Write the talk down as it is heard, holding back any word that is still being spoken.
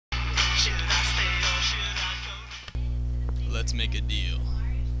Let's make a deal.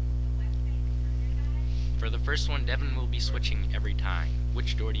 For the first one, Devin will be switching every time.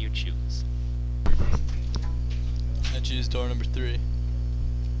 Which door do you choose? I choose door number 3.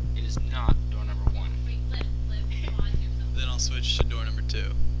 It is not door number 1. Then I'll switch to door number 2.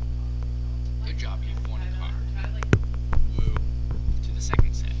 Good job, you've won a car. Woo. To the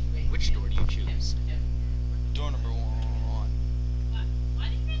second set. Which door do you choose? Door number 1.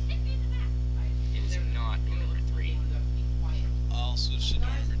 It is not door number 3. I'll switch to door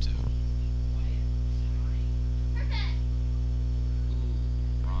number 2. Ooh,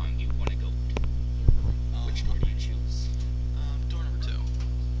 wrong, you won a goat. Which door do you choose? Door number 2.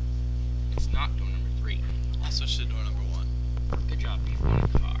 It's not door number 3. I'll switch to door number 1. Good job, you've won a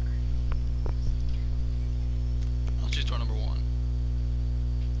car. I'll choose door number 1.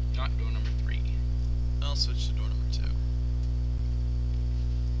 Not door number 3. I'll switch to door number 2.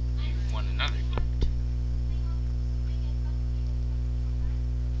 You've won another goat.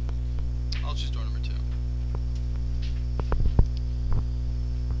 I'll choose door number 2.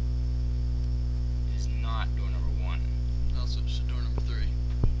 It is not door number 1. I'll switch to door number 3.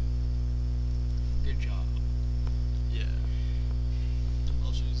 Good job. Yeah.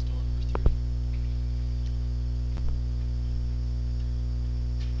 I'll choose door number 3.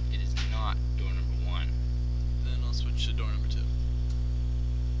 It is not door number 1. Then I'll switch to door number 2.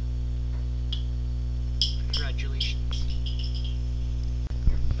 Congratulations.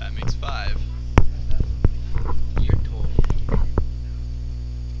 That makes 5. Your total.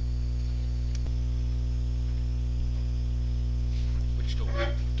 Which door?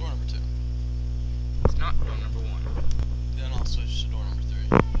 Door number 2. It's not door number 1. Then I'll switch to door number 3.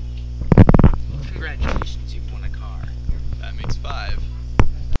 Congratulations, you've won a car. That makes 5.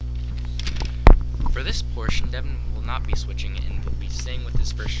 For this portion, Devin will not be switching and will be staying with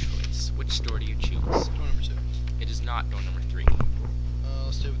his first choice. Which door do you choose? Door number 2. It is not door number 3.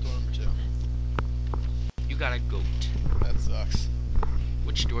 I'll stay with door number 2. You got a goat. That sucks.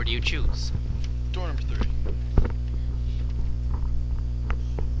 Which door do you choose? Door number 3.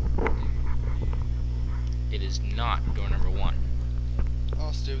 It is not door number 1.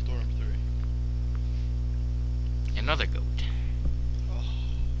 I'll stay with door number 3. Another goat. Oh.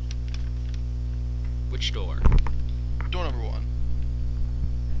 Which door? Door number 1.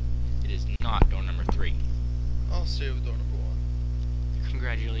 It is not door number 3. I'll stay with door number 1.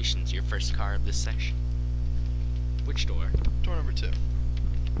 Congratulations, your first car of this section. Which door? Door number 2.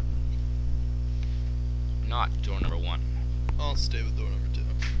 Not door number 1. I'll stay with door number 2.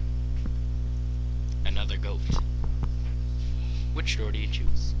 Another goat. Which door do you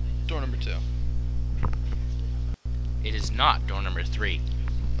choose? Door number 2. It is not door number 3.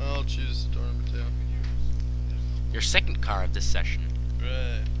 I'll choose door number 2. Your second car of this session.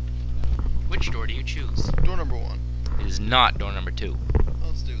 Right. Which door do you choose? Door number 1. It is not door number 2.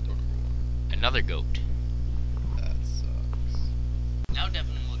 I'll stay with door number 1. Another goat. That sucks. Now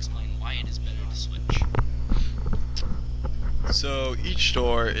Devin will explain why it is better to switch. So each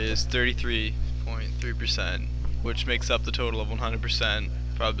door is 33.3%, which makes up the total of 100%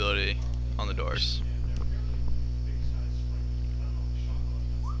 probability on the doors.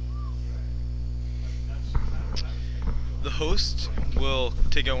 The host will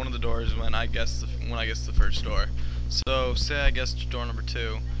take out one of the doors when I guess the first door. So say I guessed door number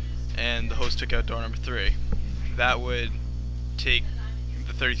 2, and the host took out door number 3. That would take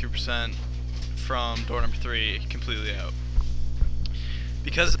the 33% from door number 3 completely out.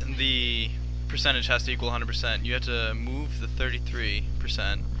 Because the percentage has to equal 100%, you have to move the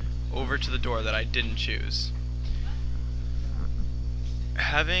 33% over to the door that I didn't choose.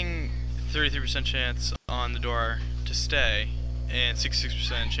 Having 33% chance on the door to stay and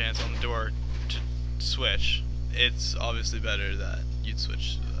 66% chance on the door to switch, it's obviously better that you'd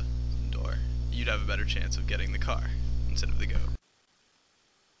switch to the door. You'd have a better chance of getting the car instead of the goat.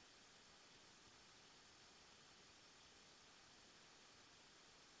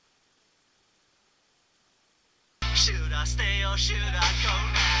 Should I stay or should I go